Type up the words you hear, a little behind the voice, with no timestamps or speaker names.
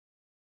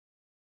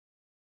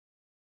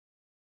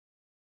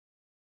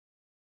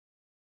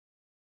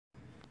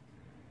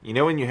You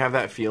know when you have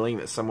that feeling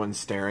that someone's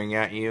staring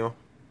at you?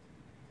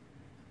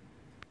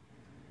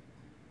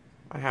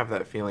 I have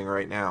that feeling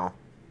right now.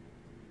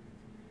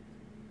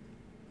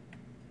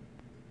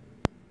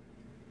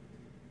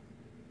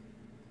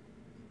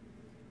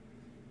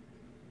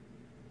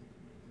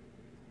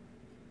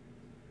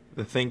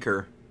 The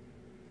Thinker.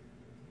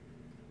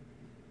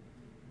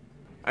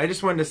 I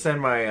just wanted to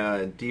send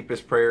my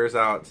deepest prayers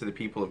out to the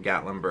people of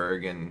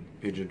Gatlinburg and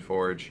Pigeon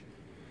Forge.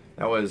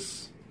 That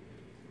was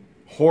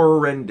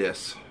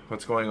horrendous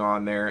what's going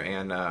on there,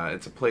 and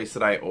it's a place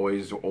that I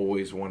always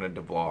wanted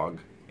to vlog,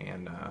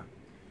 and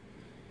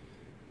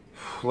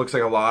looks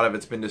like a lot of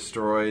it's been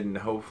destroyed, and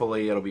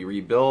hopefully it'll be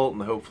rebuilt,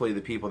 and hopefully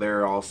the people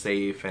there are all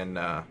safe. And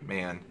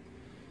man,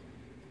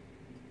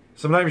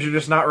 sometimes you're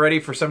just not ready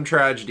for some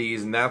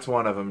tragedies, and that's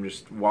one of them.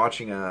 Just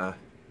watching a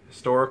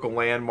historical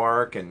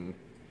landmark and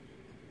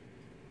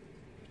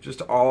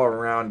just all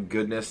around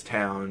goodness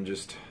town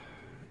just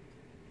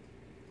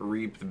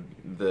reap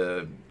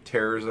the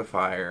terrors of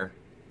fire.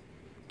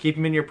 Keep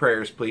him in your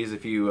prayers, please,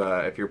 if you're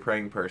a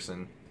praying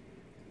person.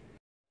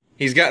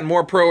 He's gotten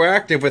more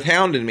proactive with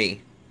hounding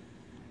me.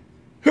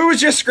 Who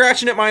was just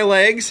scratching at my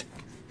legs?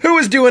 Who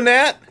was doing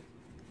that?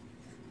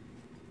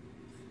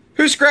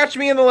 Who scratched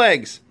me in the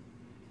legs?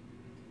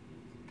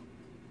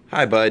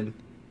 Hi, bud.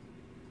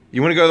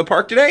 You want to go to the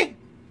park today?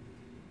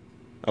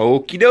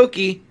 Okie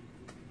dokie.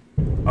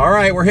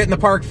 Alright, we're hitting the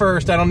park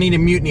first. I don't need a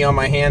mutiny on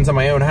my hands on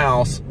my own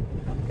house.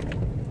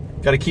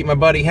 Gotta keep my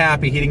buddy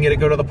happy. He didn't get to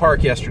go to the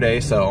park yesterday,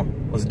 so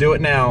let's do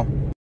it now.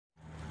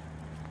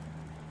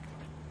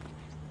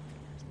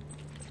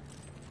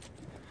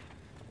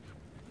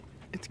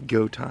 It's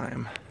go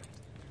time.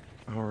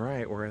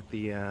 Alright, we're at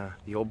the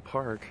old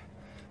park.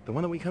 The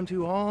one that we come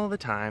to all the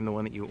time, the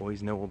one that you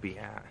always know we'll be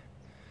at.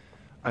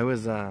 I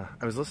was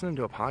listening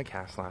to a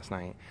podcast last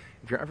night.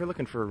 If you're ever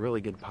looking for a really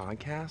good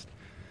podcast,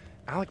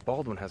 Alec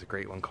Baldwin has a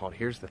great one called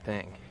Here's the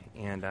Thing.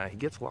 And he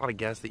gets a lot of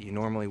guests that you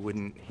normally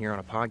wouldn't hear on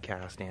a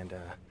podcast. And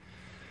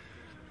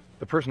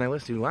the person I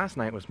listened to last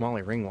night was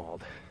Molly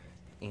Ringwald.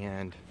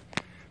 And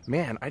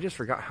man, I just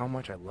forgot how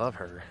much I love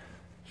her.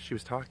 She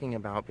was talking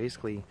about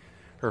basically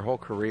her whole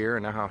career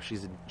and how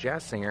she's a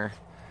jazz singer.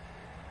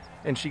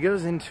 And she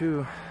goes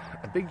into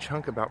a big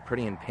chunk about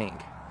Pretty in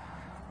Pink.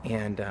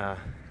 And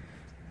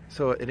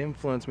so it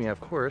influenced me,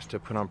 of course, to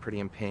put on Pretty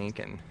in Pink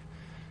and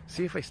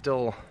see if I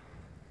still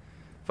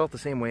felt the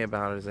same way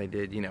about it as I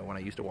did, you know, when I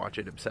used to watch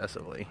it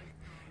obsessively.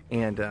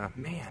 And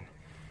man,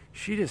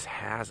 she just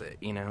has it,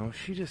 you know.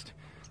 She just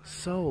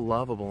so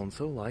lovable and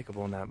so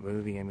likable in that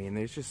movie. I mean,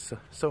 it's just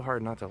so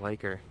hard not to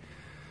like her.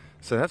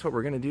 So that's what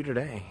we're gonna do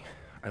today.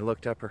 I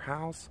looked up her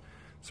house,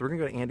 so we're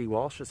gonna go to Andie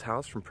Walsh's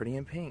house from Pretty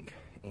in Pink,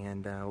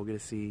 and we'll get to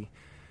see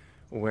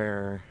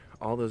where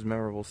all those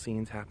memorable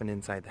scenes happened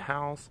inside the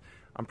house.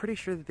 I'm pretty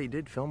sure that they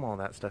did film all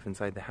that stuff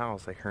inside the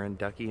house, like her and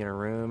Ducky in a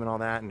room and all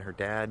that, and her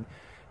dad,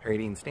 Harry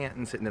Dean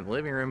Stanton, sitting in the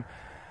living room.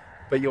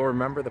 But you'll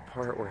remember the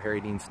part where Harry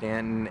Dean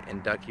Stanton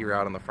and Ducky are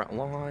out on the front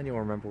lawn. You'll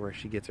remember where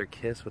she gets her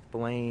kiss with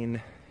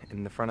Blaine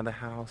in the front of the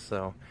house.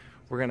 So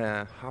we're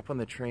gonna hop on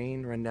the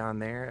train, run down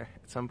there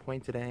at some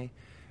point today,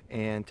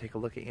 and take a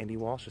look at Andie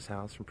Walsh's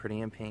house from Pretty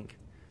in Pink.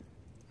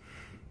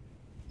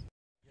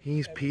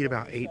 He's peed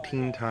about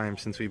 18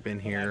 times since we've been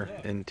here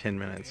in 10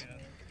 minutes.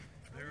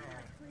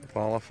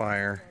 Ball of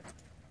fire.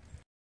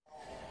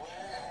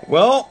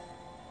 Well,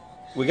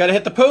 we got to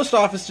hit the post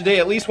office today,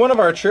 at least one of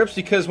our trips,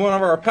 because one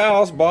of our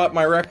pals bought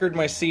my record,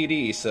 my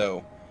CD,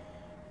 so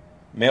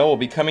mail will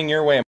be coming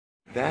your way.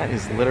 That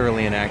is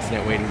literally an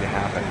accident waiting to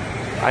happen.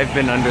 I've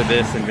been under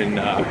this and been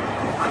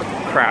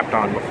crapped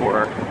on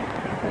before.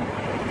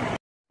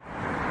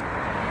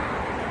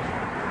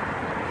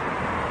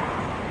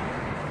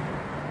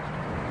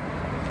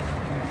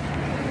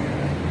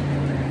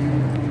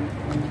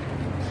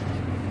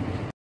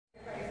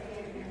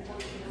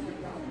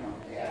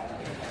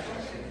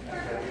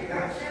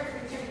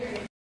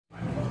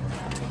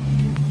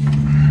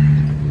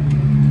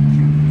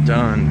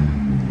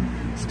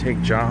 Done. Let's take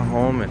Ja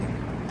home and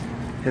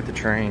hit the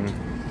train.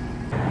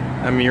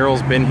 That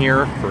mural's been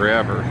here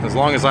forever. As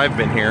long as I've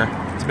been here,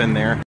 it's been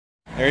there.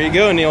 There you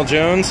go, Neil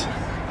Jones.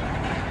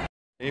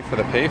 Pay for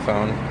the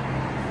payphone.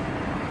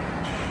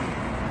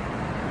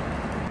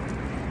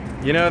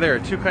 You know, there are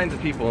two kinds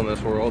of people in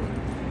this world.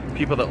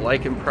 People that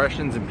like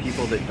impressions and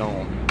people that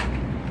don't.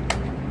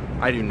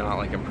 I do not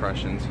like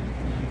impressions.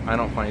 I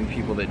don't find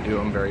people that do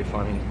them very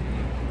funny.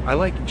 I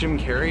like Jim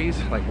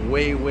Carrey's, like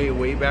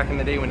way back in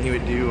the day when he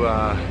would do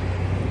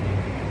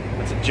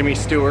what's it, Jimmy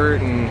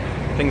Stewart and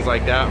things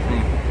like that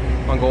from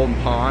On Golden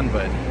Pond,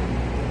 but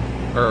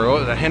or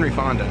what was it, Henry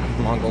Fonda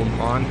from On Golden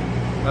Pond.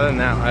 Other than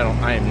that,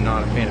 I am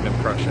not a fan of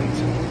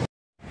impressions.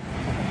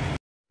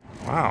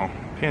 Wow,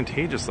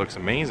 Pantages looks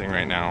amazing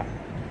right now.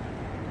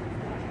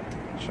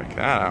 Check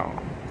that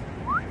out.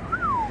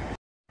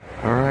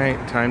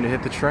 Alright, time to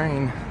hit the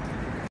train.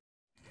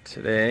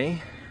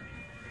 Today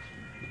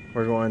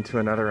we're going to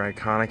another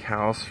iconic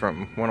house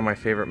from one of my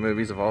favorite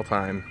movies of all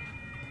time.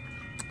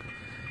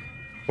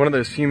 One of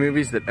those few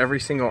movies that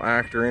every single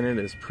actor in it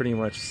is pretty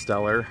much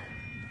stellar.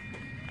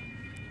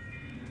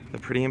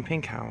 Pretty in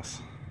Pink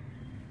house.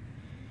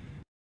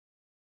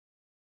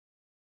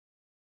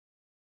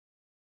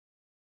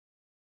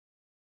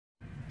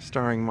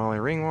 Starring Molly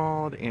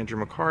Ringwald, Andrew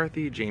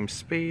McCarthy,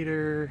 James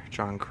Spader,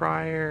 John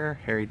Cryer,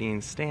 Harry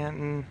Dean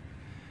Stanton.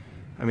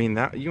 I mean,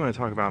 that you want to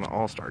talk about an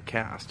all-star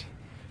cast.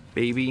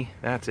 Baby,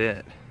 that's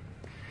it.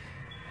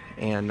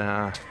 And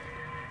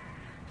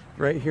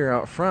right here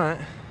out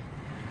front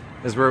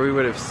is where we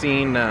would have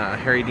seen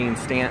Harry Dean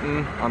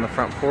Stanton on the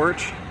front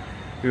porch.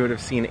 We would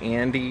have seen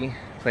Andie,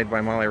 played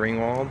by Molly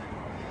Ringwald,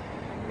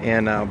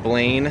 and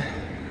Blaine,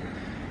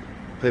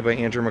 played by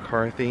Andrew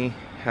McCarthy,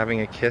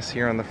 having a kiss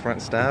here on the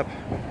front step,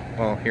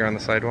 well, here on the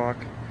sidewalk.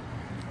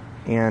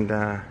 And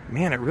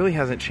man, it really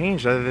hasn't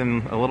changed other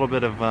than a little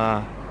bit of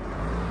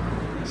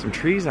some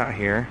trees out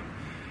here.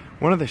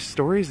 One of the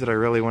stories that I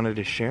really wanted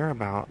to share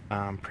about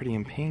Pretty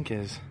in Pink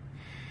is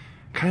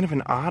kind of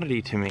an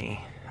oddity to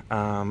me.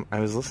 I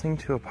was listening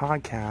to a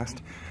podcast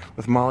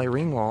with Molly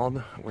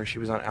Ringwald where she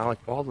was on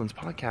Alec Baldwin's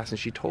podcast, and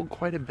she told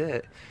quite a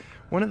bit.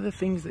 One of the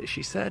things that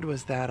she said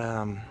was that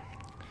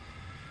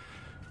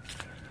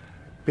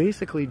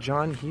basically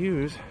John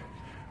Hughes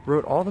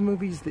wrote all the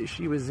movies that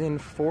she was in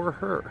for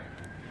her.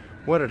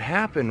 What had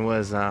happened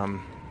was,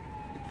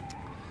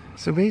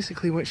 so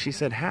basically what she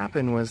said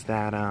happened was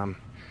that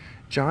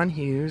John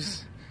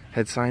Hughes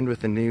had signed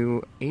with a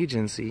new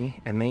agency,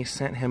 and they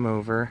sent him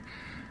over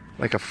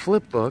like a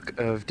flip book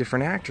of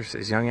different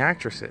actresses, young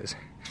actresses.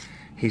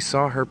 He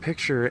saw her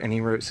picture and he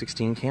wrote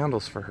 16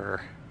 Candles for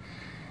her.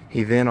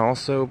 He then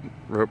also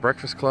wrote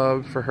Breakfast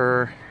Club for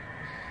her,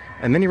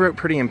 and then he wrote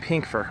Pretty in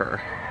Pink for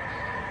her.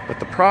 But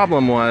the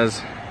problem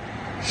was,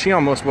 she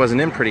almost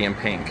wasn't in Pretty in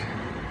Pink.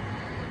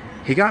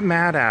 He got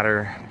mad at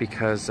her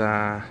because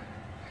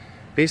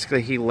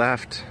basically he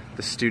left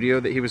the studio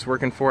that he was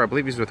working for. I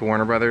believe he's with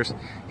Warner Brothers.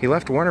 He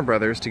left Warner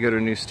Brothers to go to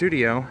a new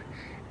studio,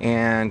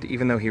 and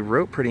even though he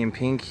wrote Pretty in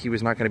Pink, he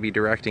was not going to be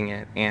directing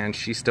it, and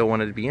she still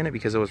wanted to be in it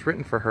because it was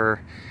written for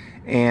her.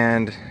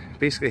 And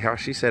basically how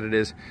she said it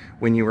is,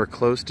 when you were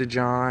close to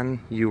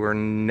John, you were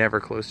never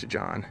close to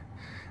John.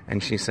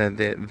 And she said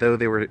that though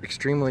they were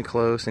extremely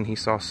close and he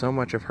saw so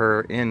much of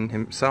her in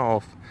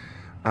himself,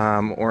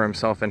 or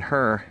himself in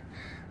her,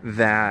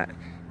 that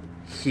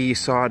he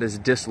saw it as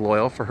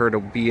disloyal for her to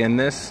be in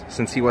this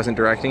since he wasn't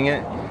directing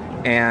it,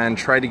 and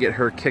tried to get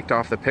her kicked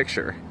off the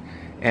picture,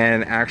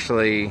 and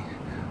actually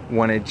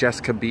wanted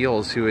Jessica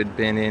Biel, who had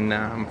been in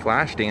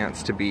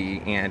Flashdance, to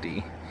be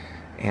Andie.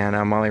 And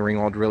Molly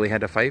Ringwald really had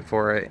to fight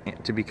for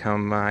it to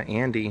become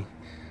Andie,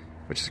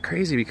 which is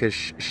crazy because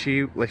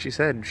she, like she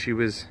said,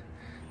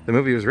 the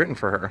movie was written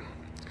for her.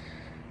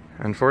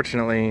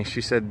 Unfortunately,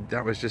 she said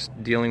that was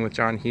just dealing with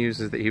John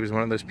Hughes, is that he was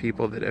one of those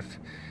people that if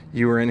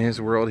you were in his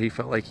world, he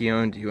felt like he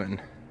owned you.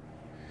 And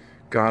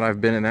God,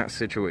 I've been in that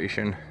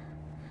situation.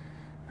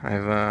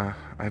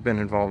 I've been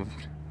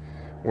involved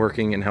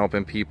working and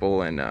helping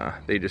people, and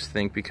they just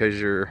think because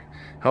you're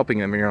helping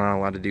them, you're not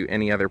allowed to do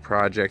any other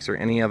projects or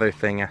any other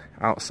thing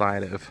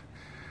outside of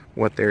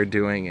what they're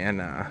doing.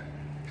 And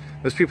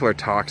those people are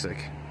toxic.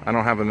 I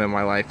don't have them in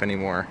my life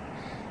anymore.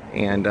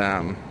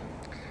 And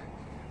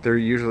they're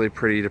usually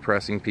pretty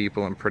depressing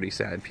people and pretty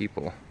sad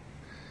people.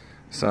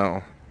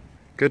 So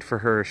good for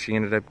her. She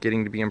ended up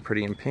getting to be in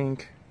Pretty in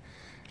Pink.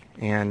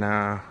 And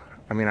I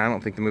mean, I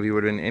don't think the movie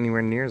would have been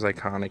anywhere near as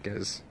iconic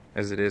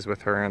as it is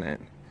with her in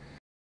it.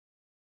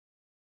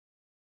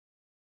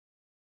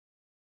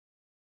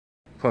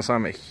 Plus,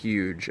 I'm a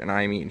huge, and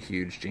I mean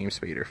huge, James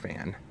Spader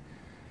fan.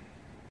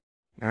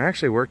 Now, I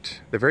actually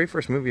worked, the very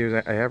first movie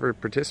I ever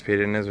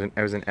participated in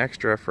as an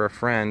extra for a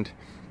friend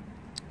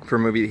for a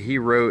movie that he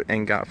wrote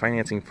and got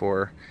financing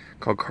for,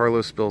 called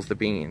Carlos Spills the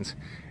Beans.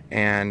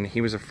 And he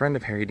was a friend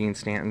of Harry Dean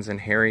Stanton's,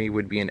 and Harry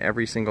would be in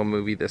every single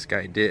movie this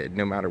guy did,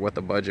 no matter what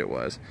the budget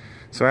was.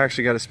 So I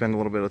actually got to spend a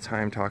little bit of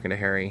time talking to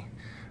Harry.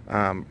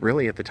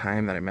 Really, at the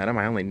time that I met him,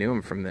 I only knew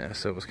him from this,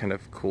 so it was kind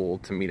of cool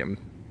to meet him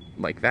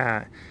like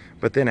that.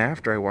 But then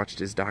after I watched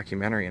his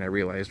documentary, and I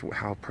realized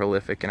how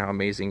prolific and how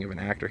amazing of an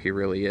actor he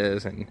really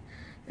is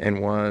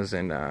and was.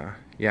 And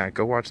yeah,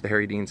 go watch the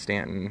Harry Dean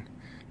Stanton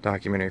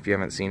documentary if you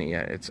haven't seen it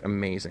yet. It's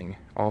amazing.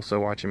 Also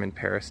watch him in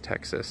Paris,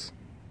 Texas.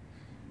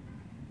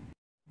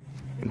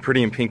 In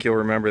Pretty in Pink, you'll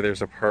remember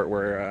there's a part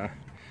where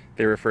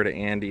they refer to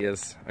Andie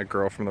as a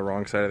girl from the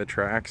wrong side of the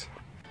tracks.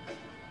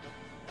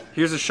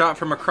 Here's a shot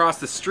from across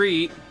the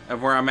street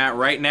of where I'm at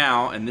right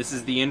now, and this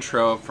is the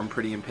intro from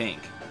Pretty in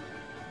Pink.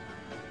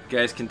 You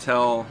guys can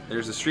tell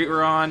there's the street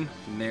we're on,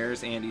 and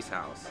there's Andie's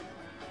house.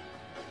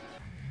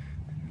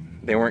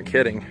 They weren't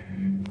kidding.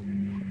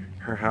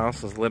 Her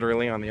house is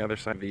literally on the other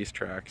side of these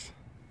tracks.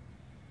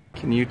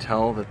 Can you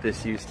tell that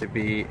this used to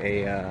be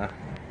the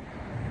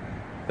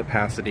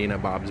Pasadena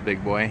Bob's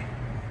Big Boy?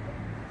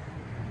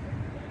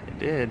 It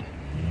did.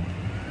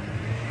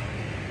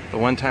 The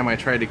one time I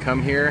tried to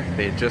come here,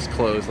 they had just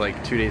closed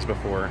like 2 days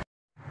before.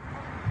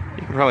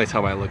 You can probably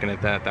tell by looking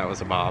at that, that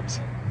was a Bob's.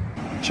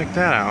 Check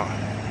that out.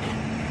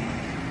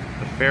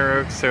 The Fair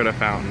Oaks Soda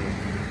Fountain.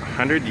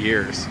 100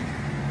 years.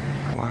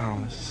 Wow,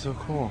 this is so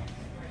cool.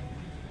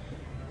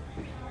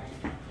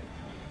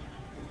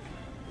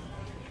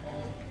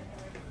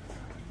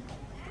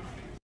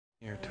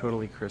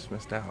 totally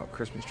Christmased out.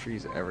 Christmas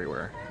trees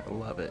everywhere. I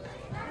love it.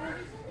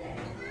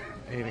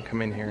 I need to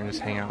come in here and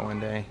just hang out one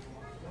day.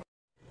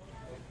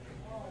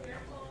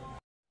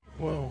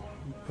 Whoa,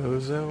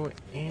 Bozo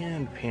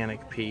and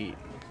Panic Pete.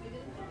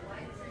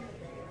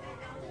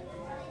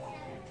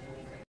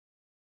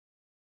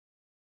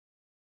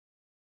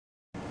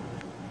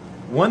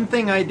 One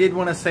thing I did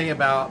want to say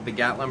about the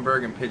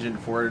Gatlinburg and Pigeon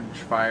Forge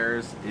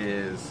fires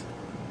is,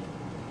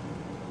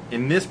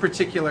 in this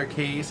particular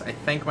case, I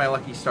thank my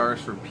lucky stars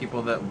for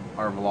people that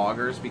are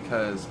vloggers,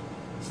 because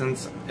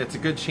since it's a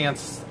good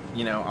chance,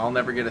 you know, I'll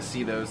never get to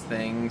see those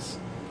things,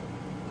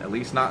 at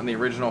least not in the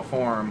original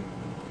form.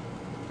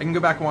 I can go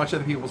back and watch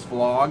other people's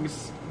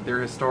vlogs, their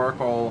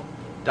historical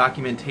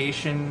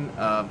documentation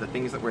of the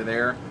things that were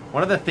there.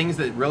 One of the things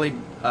that really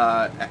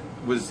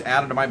was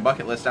added to my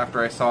bucket list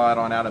after I saw it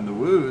on Out in the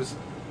Woos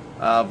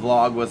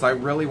vlog was I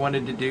really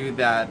wanted to do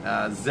that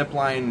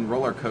zipline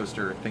roller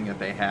coaster thing that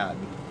they had.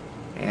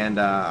 And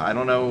I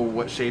don't know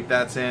what shape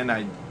that's in.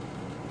 I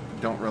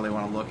don't really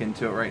want to look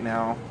into it right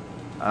now.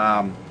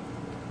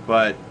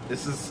 But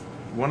this is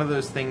one of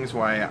those things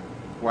why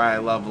I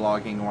love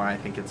vlogging, why I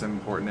think it's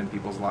important in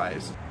people's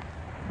lives.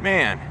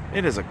 Man,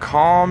 it is a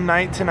calm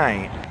night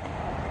tonight.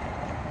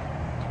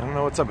 I don't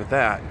know what's up with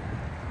that.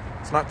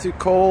 It's not too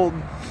cold.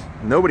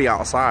 Nobody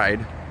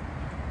outside.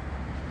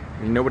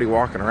 I mean, nobody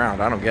walking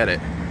around. I don't get it.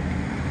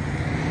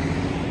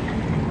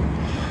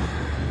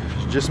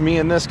 It's just me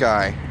and this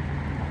guy.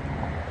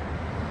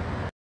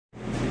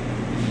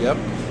 Yep.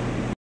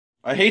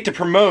 I hate to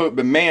promote,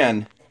 but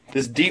man,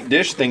 this deep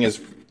dish thing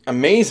is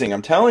amazing.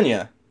 I'm telling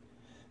you.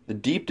 The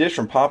deep dish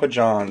from Papa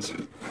John's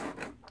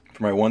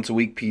for my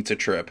once-a-week pizza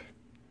trip.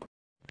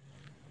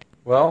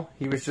 Well,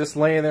 he was just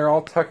laying there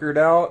all tuckered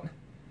out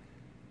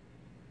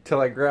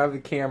till I grabbed the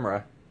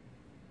camera.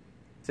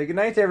 Say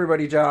goodnight to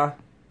everybody, Ja.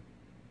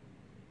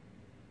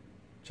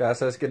 Ja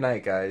says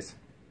goodnight, guys.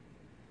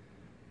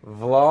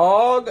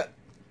 Vlog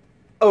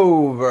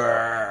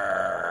over.